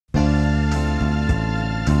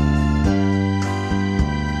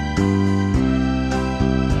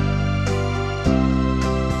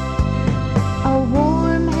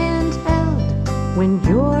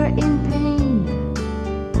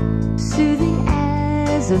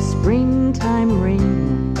a springtime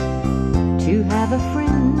rain to have a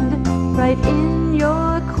friend right in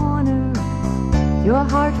your corner. Your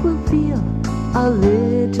heart will feel a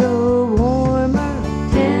little warmer.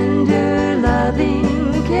 Tender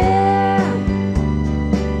loving care,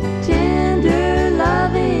 tender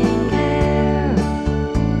loving care.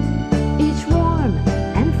 Each warm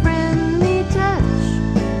and friendly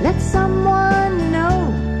touch lets someone know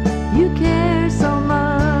you care so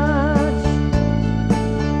much.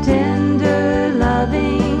 Tender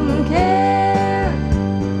loving care,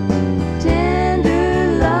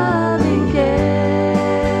 tender loving care.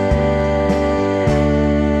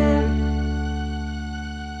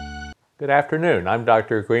 Good afternoon. I'm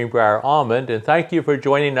Dr. Greenbrier Almond, and thank you for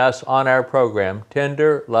joining us on our program,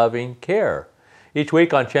 Tender Loving Care. Each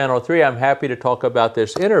week on Channel 3, I'm happy to talk about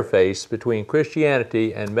this interface between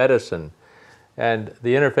Christianity and medicine. And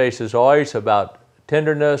the interface is always about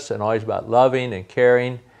tenderness and always about loving and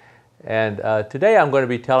caring. And today I'm going to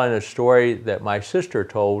be telling a story that my sister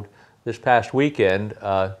told this past weekend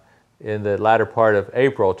in the latter part of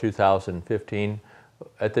April 2015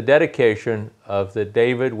 at the dedication of the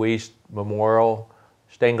David Wiest Memorial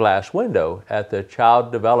Stained Glass Window at the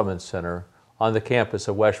Child Development Center on the campus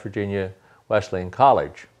of West Virginia Wesleyan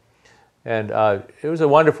College. And it was a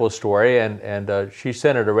wonderful story, and she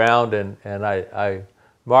sent it around, and I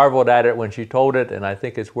marveled at it when she told it, and I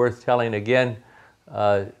think it's worth telling again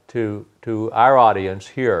to our audience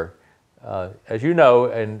here. As you know,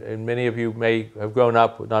 and many of you may have grown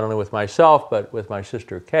up not only with myself, but with my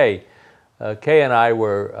sister Kay. Kay and I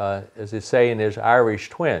were, as the saying is, Irish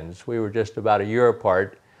twins. We were just about a year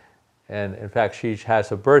apart, and in fact she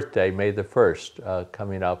has a birthday, May the 1st,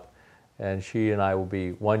 coming up, and she and I will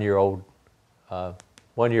be 1 year old,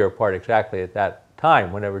 1 year apart exactly at that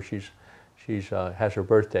time, whenever she has her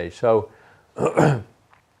birthday. So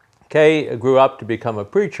Kay grew up to become a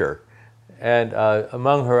preacher, and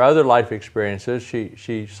among her other life experiences,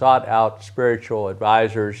 she sought out spiritual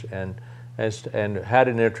advisors and had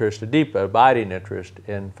an interest, a deep, abiding interest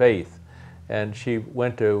in faith. And she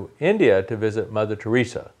went to India to visit Mother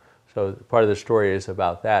Teresa. So part of the story is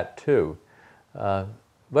about that too.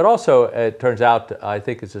 But also, it turns out, I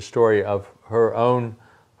think it's a story of her own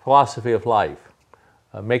philosophy of life,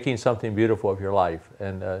 making something beautiful of your life.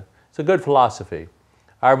 And it's a good philosophy.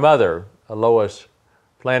 Our mother, Lois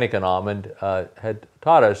Flanagan Almond, had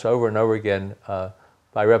taught us over and over again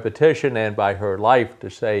by repetition and by her life to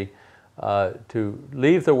say, to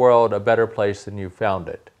leave the world a better place than you found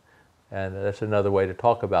it. And that's another way to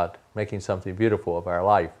talk about making something beautiful of our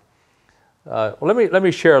life. Well, let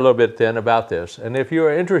me share a little bit then about this. And if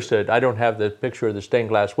you're interested, I don't have the picture of the stained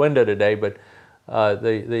glass window today, but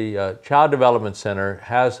the Child Development Center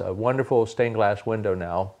has a wonderful stained glass window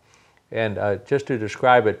now. And just to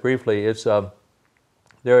describe it briefly, it's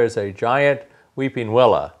there is a giant weeping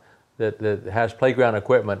willow that has playground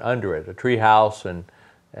equipment under it, a tree house and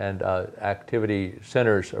activity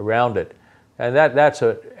centers around it. And that's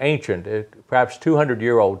an ancient, perhaps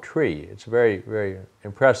 200-year-old tree. It's very, very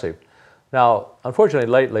impressive. Now, unfortunately,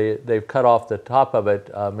 lately, they've cut off the top of it.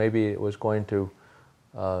 Maybe it was going to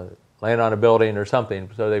land on a building or something,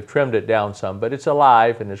 so they've trimmed it down some. But it's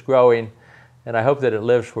alive and it's growing, and I hope that it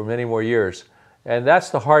lives for many more years. And that's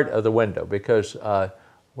the heart of the window, because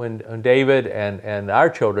when David and our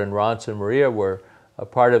children, Ronce and Maria, were a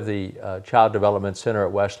part of the Child Development Center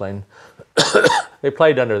at Wesleyan, they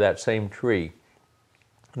played under that same tree.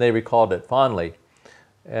 They recalled it fondly.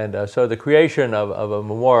 And so the creation of a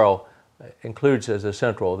memorial includes as a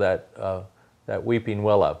central that weeping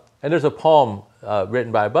willow. And there's a poem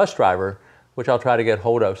written by a bus driver, which I'll try to get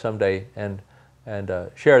hold of someday and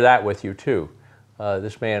share that with you too.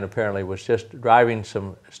 This man apparently was just driving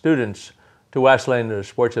some students to Wesleyan to a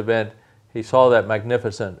sports event. He saw that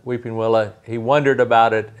magnificent weeping willow. He wondered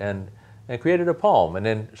about it and created a poem, and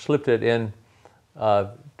then slipped it in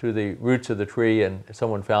to the roots of the tree, and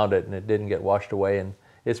someone found it, and it didn't get washed away, and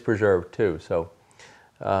it's preserved too. So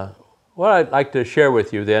what I'd like to share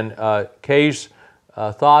with you then, Kay's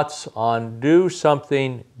thoughts on do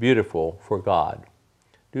something beautiful for God.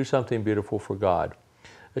 Do something beautiful for God.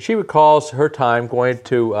 She recalls her time going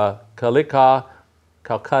to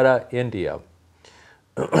Calcutta, India.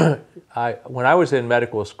 When I was in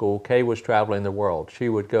medical school, Kay was traveling the world. She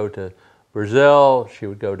would go to Brazil, she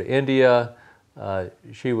would go to India,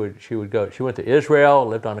 she went to Israel,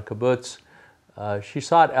 lived on a kibbutz. She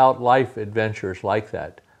sought out life adventures like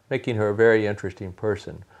that, making her a very interesting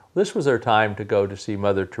person. This was her time to go to see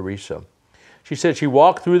Mother Teresa. She said she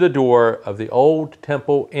walked through the door of the old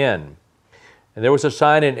Temple Inn, and there was a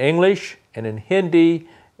sign in English and in Hindi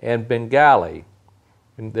and Bengali.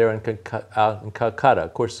 there out in Calcutta.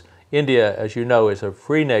 Of course, India, as you know, is a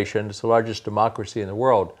free nation. It's the largest democracy in the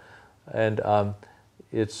world, and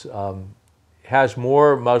it has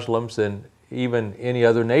more Muslims than even any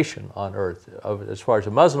other nation on earth as far as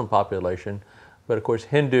the Muslim population. But of course,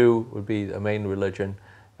 Hindu would be the main religion,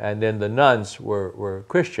 and then the nuns were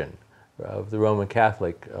Christian, of the Roman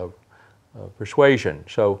Catholic persuasion.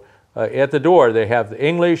 So at the door they have the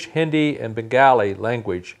English, Hindi, and Bengali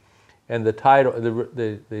language, and the title,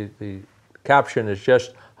 the caption is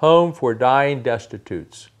just "Home for Dying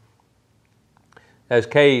Destitutes." As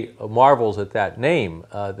Kay marvels at that name,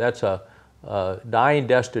 that's a dying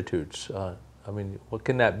destitutes. I mean, what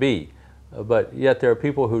can that be? But yet there are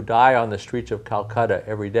people who die on the streets of Calcutta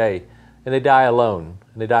every day, and they die alone,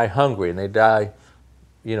 and they die hungry, and they die,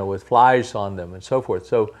 with flies on them and so forth.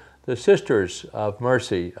 So the Sisters of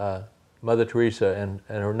Mercy, Mother Teresa and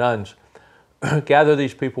her nuns, gather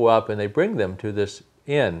these people up and they bring them to this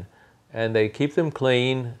inn, and they keep them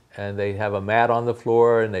clean, and they have a mat on the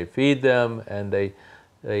floor, and they feed them, and they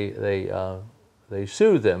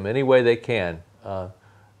soothe them any way they can.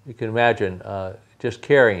 You can imagine just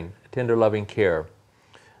caring, tender, loving care.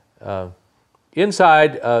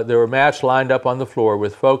 Inside, there were mats lined up on the floor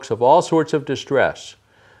with folks of all sorts of distress.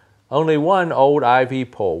 Only one old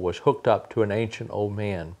IV pole was hooked up to an ancient old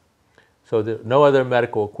man. So no other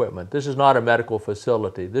medical equipment. This is not a medical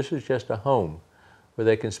facility. This is just a home where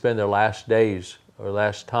they can spend their last days or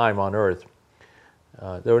last time on earth.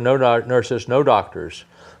 There were no nurses, no doctors.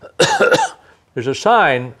 There's a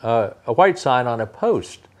sign, a white sign on a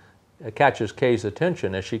post. It catches Kay's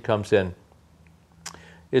attention as she comes in.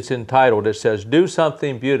 It's entitled, it says, "Do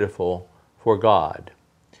something beautiful for God."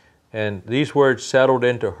 And these words settled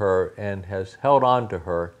into her and has held on to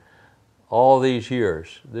her all these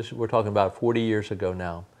years. We're talking about 40 years ago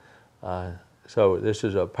now. So this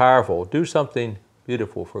is a powerful, do something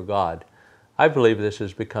beautiful for God. I believe this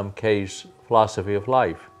has become Kay's philosophy of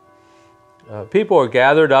life. People are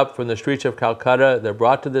gathered up from the streets of Calcutta. They're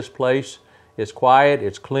brought to this place. It's quiet,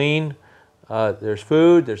 it's clean. There's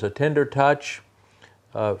food, there's a tender touch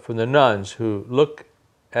from the nuns who look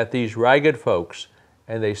at these ragged folks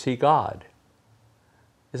and they see God.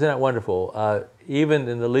 Isn't that wonderful? Even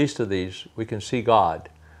in the least of these, we can see God.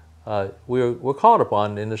 We're called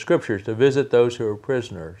upon in the Scriptures to visit those who are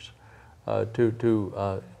prisoners,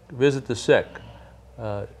 to visit the sick,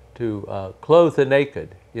 to clothe the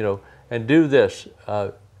naked, and do this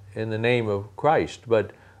in the name of Christ.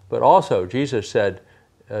 But also, Jesus said,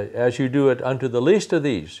 as you do it unto the least of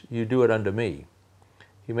these, you do it unto me.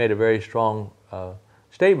 He made a very strong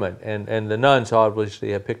statement, and the nuns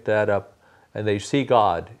obviously have picked that up, and they see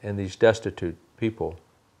God in these destitute people.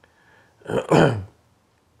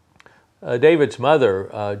 David's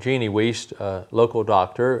mother, Jeannie Wiest, local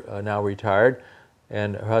doctor, now retired,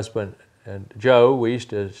 and her husband, Joe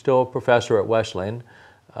Wiest, is still a professor at Wesleyan,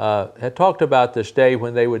 had talked about this day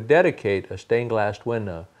when they would dedicate a stained glass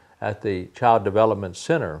window at the Child Development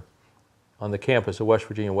Center on the campus of West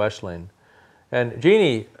Virginia Wesleyan. And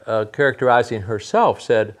Jeannie, characterizing herself,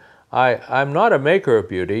 said, I'm not a maker of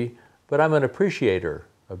beauty, but I'm an appreciator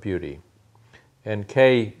of beauty. And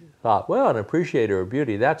Kay thought, well, an appreciator of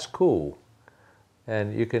beauty, that's cool.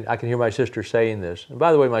 And I can hear my sister saying this. And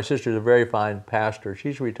by the way, my sister's a very fine pastor.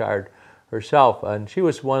 She's retired herself, and she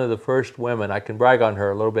was one of the first women, I can brag on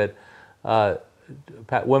her a little bit,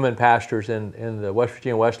 women pastors in the West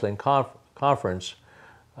Virginia Wesleyan Conference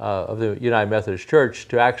of the United Methodist Church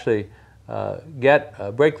to actually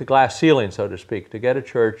break the glass ceiling, so to speak, to get a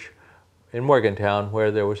church in Morgantown where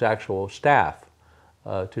there was actual staff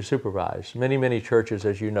to supervise. Many, many churches,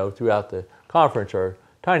 as you know, throughout the conference are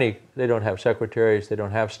tiny. They don't have secretaries, they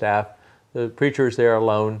don't have staff. The preacher is there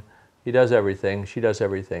alone. He does everything, she does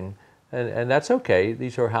everything. And that's okay.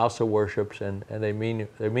 These are house of worships, and they mean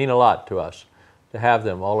a lot to us to have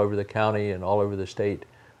them all over the county and all over the state.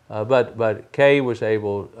 But Kay was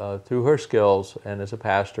able, through her skills and as a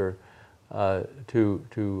pastor,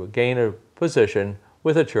 to gain a position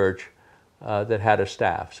with a church that had a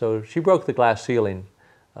staff. So she broke the glass ceiling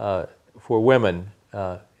for women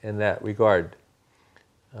in that regard.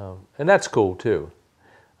 And that's cool too.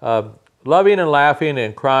 Loving and laughing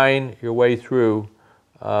and crying your way through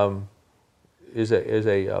is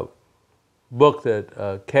a book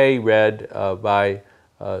that Kay read by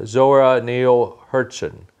Zora Neale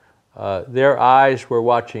Hurston. Their Eyes Were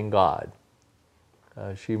Watching God.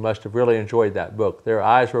 She must have really enjoyed that book. Their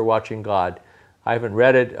Eyes Were Watching God. I haven't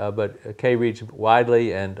read it, but Kay reads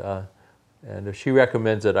widely, and if she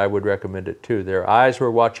recommends it, I would recommend it too. Their Eyes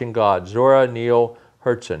Were Watching God, Zora Neale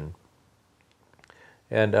Hurston.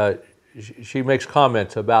 And she makes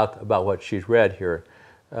comments about what she's read here.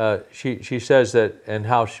 she says that, and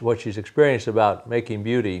what she's experienced about making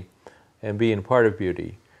beauty and being part of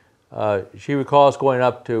beauty. She recalls going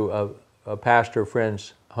up to a pastor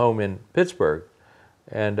friend's home in Pittsburgh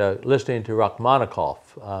and listening to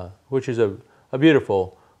Rachmaninoff, which is a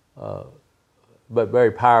beautiful but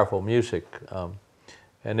very powerful music.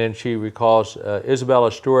 And then she recalls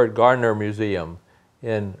Isabella Stewart Gardner Museum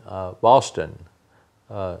in Boston,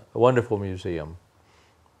 a wonderful museum.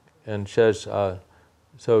 And says,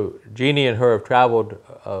 so Jeannie and her have traveled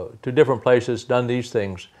to different places, done these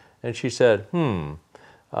things. And she said, I'm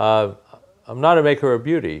not a maker of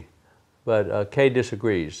beauty, but Kay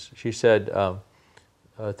disagrees. She said,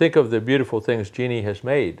 think of the beautiful things Jeannie has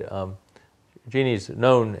made. Jeannie's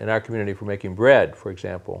known in our community for making bread, for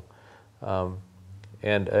example.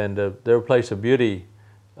 And their place of beauty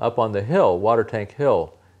up on the hill, Water Tank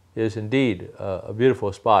Hill, is indeed a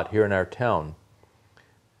beautiful spot here in our town.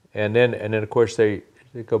 And then of course they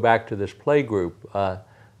go back to this play group,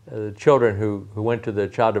 the children who went to the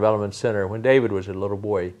Child Development Center when David was a little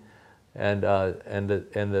boy, and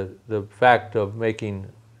the fact of making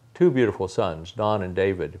two beautiful sons, Don and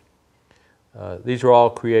David. These are all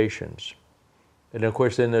creations. And of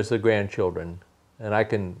course then there's the grandchildren, and I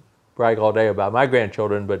can brag all day about my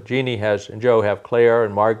grandchildren, but Jeannie and Joe have Claire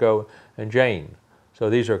and Margot and Jane. So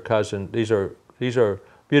these are cousins. These are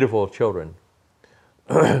beautiful children.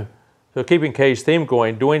 So keeping Kay's theme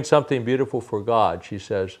going, doing something beautiful for God, she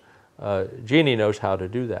says, Jeannie knows how to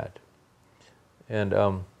do that.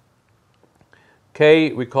 And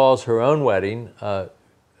Kay recalls her own wedding,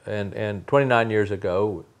 and 29 years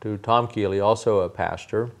ago, to Tom Keeley, also a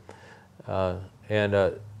pastor,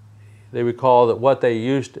 and they recall that what they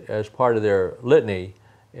used as part of their litany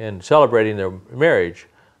in celebrating their marriage,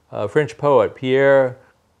 French poet Pierre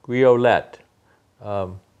Griollet,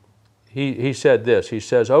 he said this. He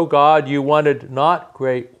says, "Oh God, you wanted not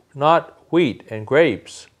wheat and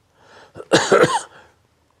grapes,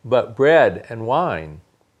 but bread and wine,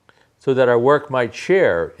 so that our work might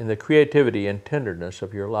share in the creativity and tenderness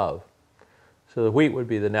of your love." So the wheat would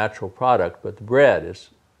be the natural product, but the bread is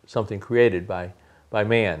something created by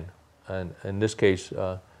man, and in this case,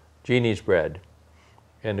 Jeannie's bread.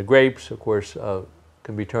 And the grapes, of course,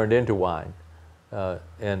 can be turned into wine.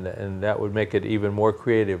 And that would make it even more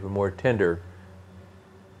creative and more tender.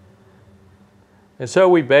 And so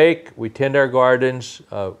we bake, we tend our gardens,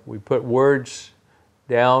 we put words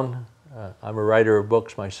down. I'm a writer of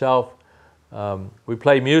books myself. We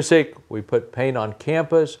play music, we put paint on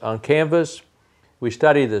canvas, we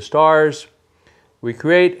study the stars, we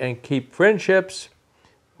create and keep friendships,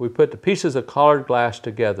 we put the pieces of colored glass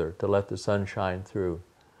together to let the sun shine through.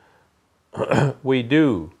 We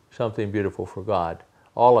do something beautiful for God,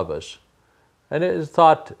 all of us. And it is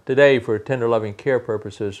thought today for tender loving care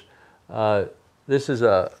purposes, this is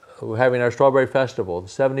we're having our Strawberry Festival, the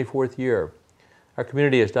 74th year. Our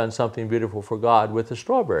community has done something beautiful for God with the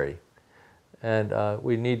strawberry. And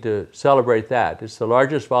we need to celebrate that. It's the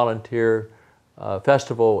largest volunteer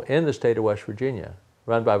festival in the state of West Virginia,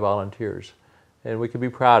 run by volunteers. And we can be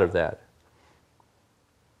proud of that.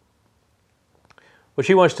 Well,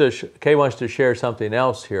 Kay wants to share something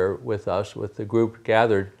else here with us, with the group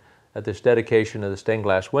gathered at this dedication of the stained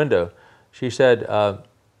glass window. She said a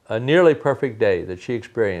nearly perfect day that she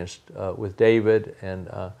experienced with David and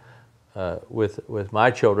with my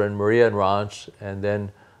children, Maria and Rance, and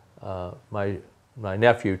then my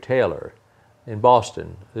nephew, Taylor, in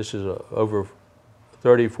Boston. This is over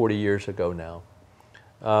 30, 40 years ago now.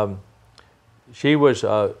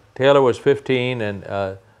 Taylor was 15,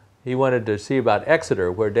 and he wanted to see about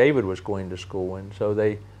Exeter, where David was going to school, and so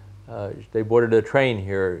they boarded a train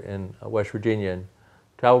here in West Virginia and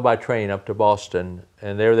traveled by train up to Boston,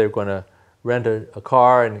 and there they were going to rent a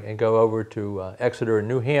car and go over to Exeter in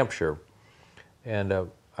New Hampshire.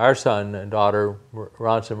 And our son and daughter,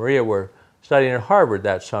 Rance and Maria, were studying at Harvard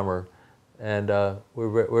that summer, and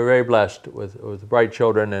we're very blessed with bright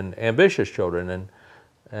children and ambitious children,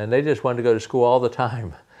 and they just wanted to go to school all the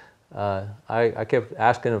time. I kept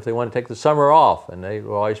asking if they wanted to take the summer off, and they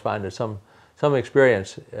would always find some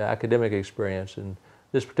experience, academic experience. And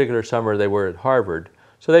this particular summer they were at Harvard.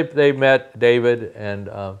 So they met David, and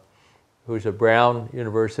who's at Brown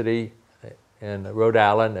University in Rhode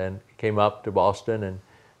Island, and came up to Boston,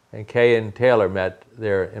 and Kay and Taylor met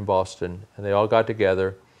there in Boston, and they all got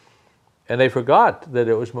together. And they forgot that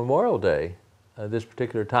it was Memorial Day. This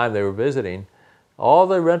particular time they were visiting, all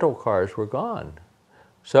the rental cars were gone.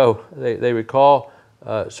 So they recall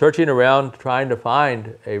searching around trying to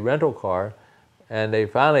find a rental car, and they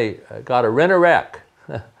finally got a Rent-A-Wreck,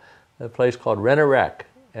 a place called Rent-A-Wreck,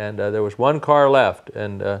 and there was one car left,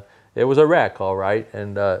 and it was a wreck, all right.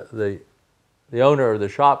 And the owner of the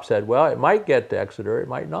shop said, well, it might get to Exeter, it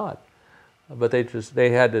might not. But they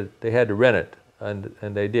had to rent it, and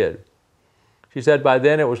they did. She said by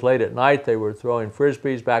then it was late at night. They were throwing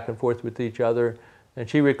frisbees back and forth with each other, and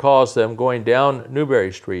she recalls them going down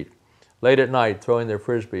Newberry Street late at night, throwing their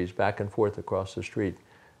frisbees back and forth across the street.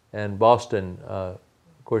 And Boston, of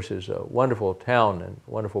course, is a wonderful town and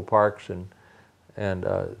wonderful parks, and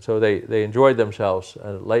so they enjoyed themselves.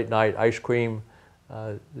 Late night ice cream.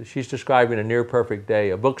 She's describing a near perfect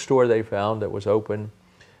day. A bookstore they found that was open.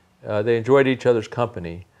 They enjoyed each other's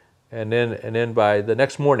company, and then by the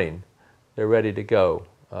next morning, they're ready to go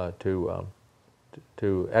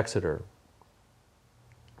to Exeter.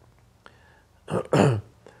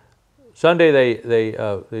 Sunday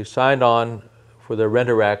they signed on for the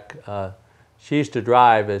Rent-A-Wreck. She used to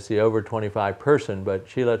drive as the over 25 person, but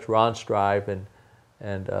she lets Ronce drive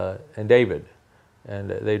and David, and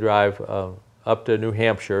they drive up to New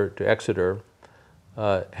Hampshire to Exeter.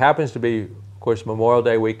 Happens to be, of course, Memorial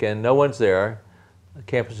Day weekend. No one's there. The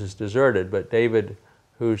campus is deserted, but David,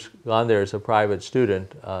 who's gone there as a private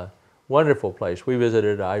student, wonderful place.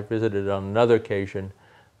 I visited on another occasion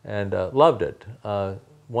and loved it.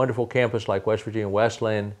 Wonderful campus like West Virginia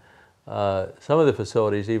Wesleyan. Some of the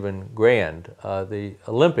facilities even grand. The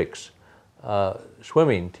Olympics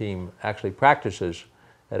swimming team actually practices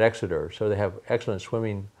at Exeter, so they have excellent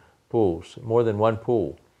swimming pools, more than one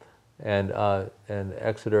pool. And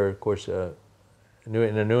Exeter, of course, in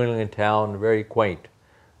a New England town, very quaint.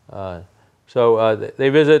 So they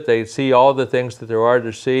visit, they see all the things that there are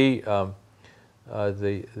to see.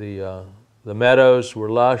 The meadows were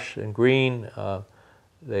lush and green.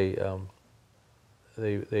 They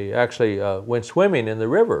actually went swimming in the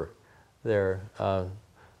river there.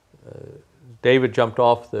 David dived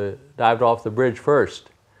off the bridge first,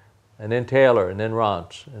 and then Taylor, and then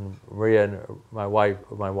Ronce, and Maria,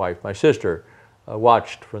 and my sister,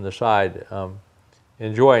 watched from the side,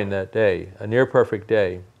 enjoying that day, a near perfect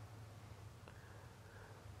day.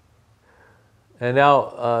 And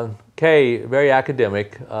now Kay, very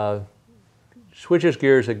academic, switches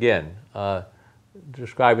gears again,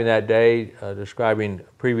 describing that day, describing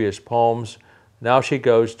previous poems. Now she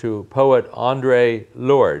goes to poet Andre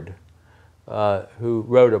Lorde, who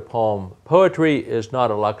wrote a poem, "Poetry is not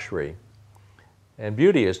a luxury, and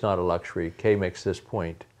beauty is not a luxury." Kay makes this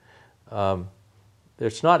point.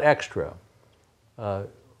 It's not extra.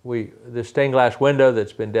 The stained glass window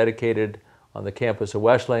that's been dedicated on the campus of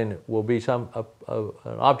Wesleyan will be an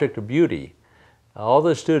object of beauty. All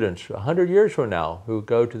the students, 100 years from now, who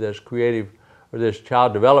go to this creative or this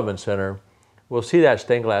child development center will see that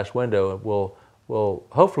stained glass window and will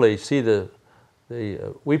hopefully see the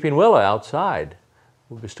weeping willow outside.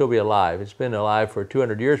 Will still be alive. It's been alive for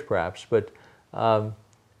 200 years perhaps, but a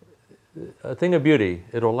thing of beauty,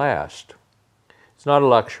 it'll last. It's not a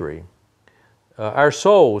luxury. Our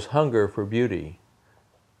souls hunger for beauty.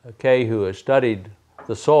 Kay, who has studied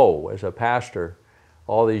the soul as a pastor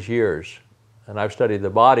all these years, and I've studied the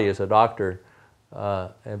body as a doctor,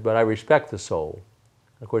 but I respect the soul.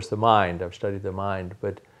 Of course, the mind, I've studied the mind,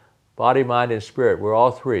 but body, mind, and spirit, we're all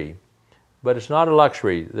three. But it's not a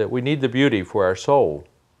luxury, that we need the beauty for our soul,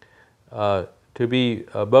 to be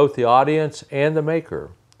both the audience and the maker,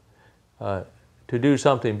 to do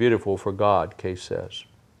something beautiful for God, Kay says.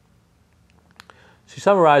 She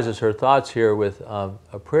summarizes her thoughts here with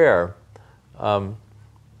a prayer,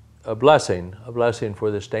 a blessing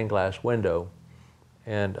for the stained glass window.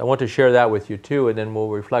 And I want to share that with you too, and then we'll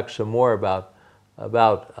reflect some more about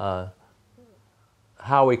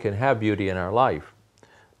how we can have beauty in our life.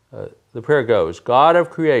 The prayer goes, "God of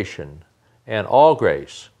creation and all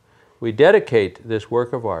grace, we dedicate this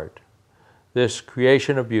work of art, this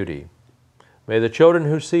creation of beauty. May the children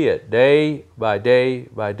who see it day by day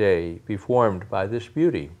by day be formed by this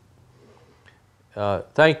beauty.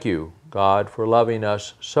 Thank you, God, for loving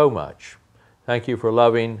us so much. Thank you for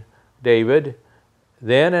loving David,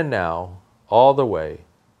 then and now, all the way.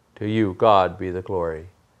 To you, God, be the glory.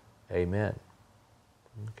 Amen."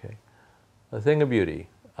 Okay, a thing of beauty,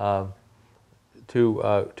 to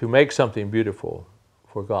make something beautiful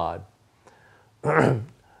for God.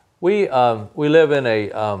 We live in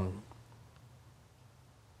a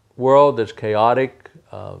world that's chaotic.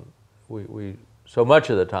 We so much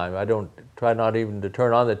of the time, I try not even to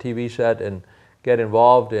turn on the TV set and get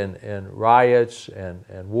involved in riots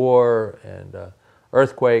and war and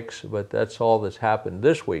earthquakes, but that's all that's happened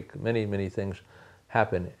this week. Many, many things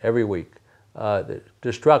happen every week.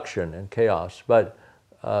 Destruction and chaos. But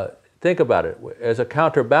think about it. As a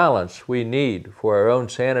counterbalance, we need, for our own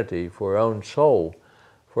sanity, for our own soul,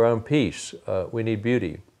 for our own peace, we need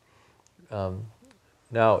beauty.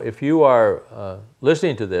 Now, if you are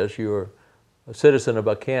listening to this, you're a citizen of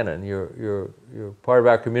Buchanan. You're part of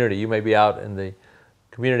our community. You may be out in the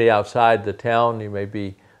community outside the town. You may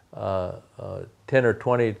be 10 or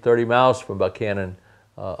 20, 30 miles from Buchanan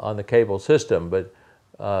on the cable system, but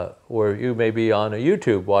or you may be on a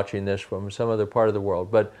YouTube watching this from some other part of the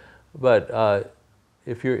world. But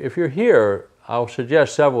if you're here, I'll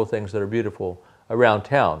suggest several things that are beautiful around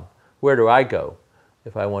town. Where do I go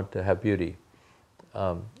if I want to have beauty?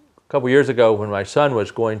 A couple years ago, when my son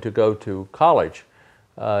was going to go to college,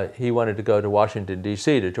 he wanted to go to Washington,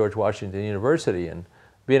 D.C., to George Washington University. And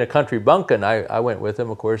being a country bumpkin, I went with him,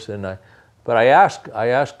 of course. But I asked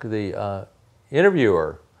the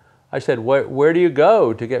interviewer, I said, where do you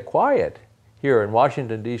go to get quiet here in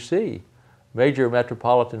Washington, D.C., major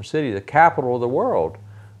metropolitan city, the capital of the world?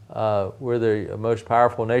 We're the most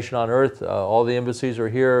powerful nation on earth. All the embassies are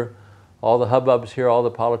here. All the hubbub's here, all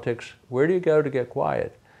the politics. Where do you go to get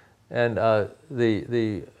quiet? And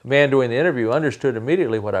the man doing the interview understood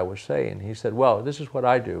immediately what I was saying. He said, well, this is what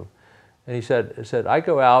I do. And he said I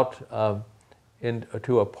go out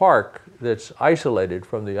to a park that's isolated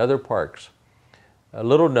from the other parks, a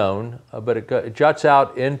little known, but it juts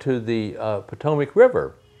out into the Potomac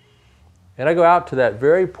River. And I go out to that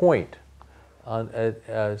very point,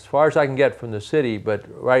 as far as I can get from the city, but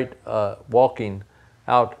right walking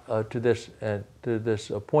out to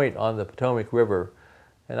this point on the Potomac River,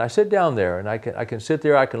 and I sit down there, and I can sit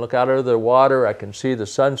there. I can look out over the water. I can see the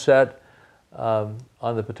sunset on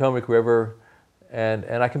the Potomac River, and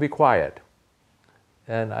I can be quiet.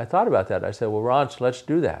 And I thought about that. I said, well, Ron, let's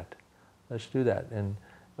do that. Let's do that. And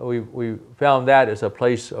we found that as a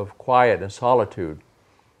place of quiet and solitude.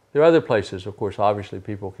 There are other places, of course, obviously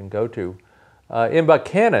people can go to. In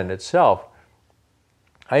Buchanan itself,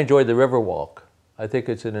 I enjoyed the Riverwalk. I think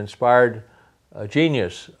it's an inspired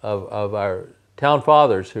genius of our town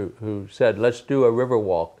fathers who said, let's do a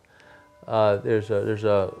Riverwalk. There's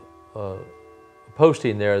a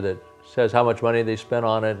posting there that says how much money they spent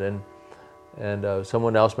on it, and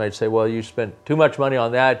someone else might say, well, you spent too much money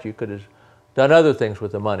on that. You could have done other things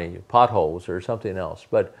with the money, potholes or something else.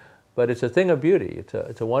 But it's a thing of beauty.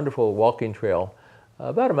 It's a wonderful walking trail,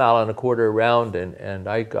 about 1.25 miles around, and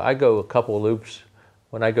I go a couple of loops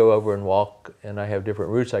when I go over and walk, and I have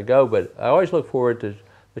different routes I go, but I always look forward to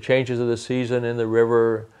the changes of the season in the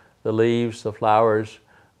river, the leaves, the flowers,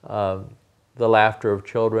 the laughter of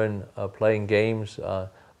children playing games, a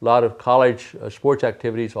lot of college sports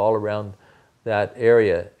activities all around that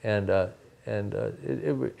area, and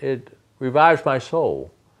it revives my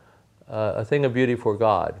soul, a thing of beauty for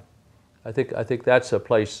God. I think that's a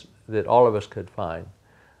place that all of us could find.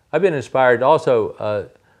 I've been inspired also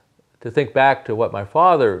to think back to what my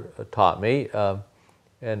father taught me,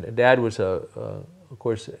 and Dad was, of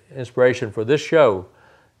course, inspiration for this show,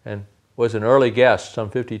 and was an early guest some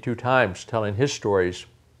 52 times telling his stories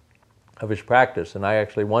of his practice. And I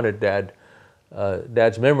actually wanted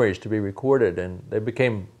Dad's memories to be recorded, and they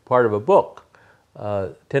became part of a book,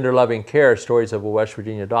 Tender Loving Care, Stories of a West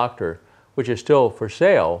Virginia Doctor, which is still for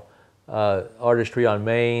sale. Artistry on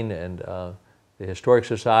Main and the Historic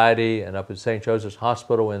Society, and up at St. Joseph's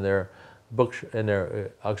Hospital in their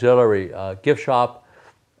auxiliary gift shop,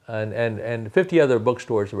 and 50 other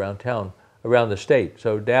bookstores around town, around the state.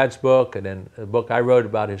 So Dad's book, and then a book I wrote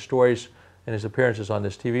about his stories and his appearances on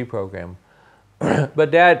this TV program.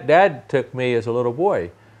 But Dad took me as a little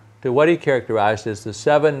boy to what he characterized as the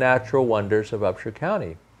 7 natural wonders of Upshur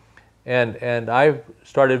County, and I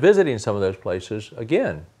started visiting some of those places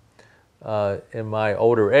again in my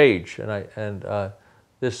older age. And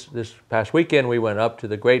this past weekend we went up to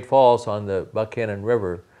the Great Falls on the Buchanan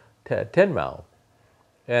River, 10 Mile,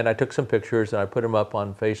 and I took some pictures and I put them up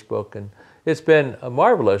on Facebook, and it's been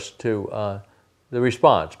marvelous to the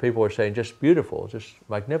response. People are saying just beautiful, just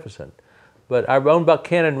magnificent. But our own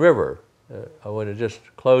Buchanan River, I want to just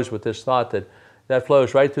close with this thought that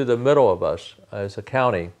flows right through the middle of us as a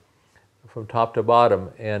county, from top to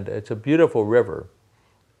bottom, and it's a beautiful river.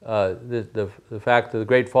 The fact that the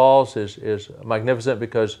Great Falls is magnificent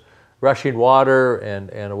because rushing water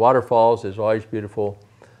and waterfalls is always beautiful.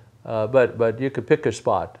 But you could pick a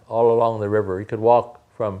spot all along the river. You could walk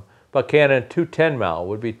from Buchanan to 10 Mile,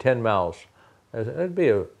 would be 10 miles. It'd be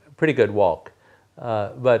a pretty good walk.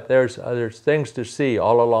 But there's things to see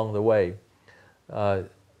all along the way. While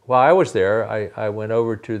I was there, I went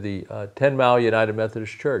over to the 10 Mile United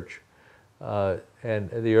Methodist Church, and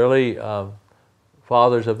the early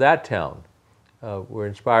fathers of that town were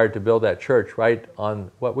inspired to build that church right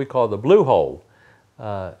on what we call the Blue Hole.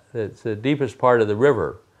 It's the deepest part of the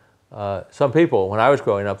river. Some people, when I was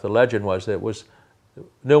growing up, the legend was that it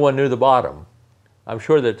no one knew the bottom. I'm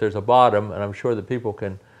sure that there's a bottom, and I'm sure that people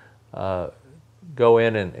can go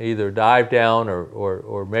in and either dive down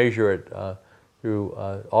or measure it through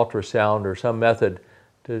ultrasound or some method.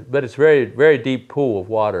 But it's a very, very deep pool of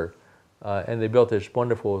water, and they built this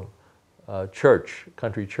wonderful church,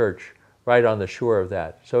 country church, right on the shore of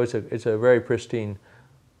that. So it's a very pristine,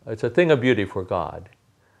 it's a thing of beauty for God.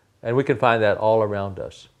 And we can find that all around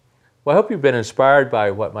us. Well, I hope you've been inspired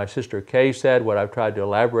by what my sister Kay said, what I've tried to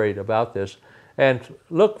elaborate about this, and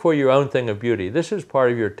look for your own thing of beauty. This is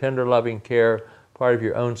part of your tender loving care, part of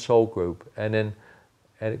your own soul group,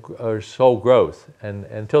 or soul growth. And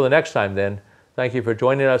until the next time then, thank you for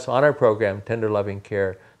joining us on our program, Tender Loving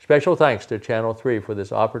Care. Special thanks to Channel 3 for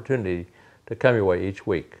this opportunity to come your way each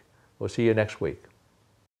week. We'll see you next week.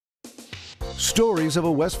 Stories of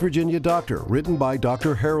a West Virginia Doctor, written by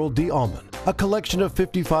Dr. Harold D. Allman. A collection of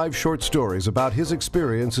 55 short stories about his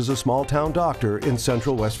experience as a small-town doctor in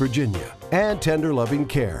central West Virginia. And Tender Loving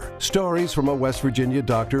Care. Stories from a West Virginia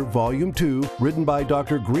Doctor, Volume 2, written by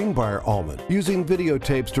Dr. Greenbrier Allman, using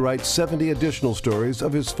videotapes to write 70 additional stories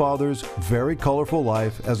of his father's very colorful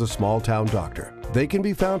life as a small-town doctor. They can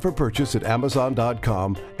be found for purchase at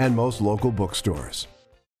Amazon.com and most local bookstores.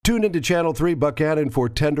 Tune into Channel 3 Buckhannon for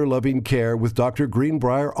Tender Loving Care with Dr.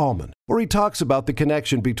 Greenbrier Allman, where he talks about the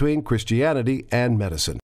connection between Christianity and medicine.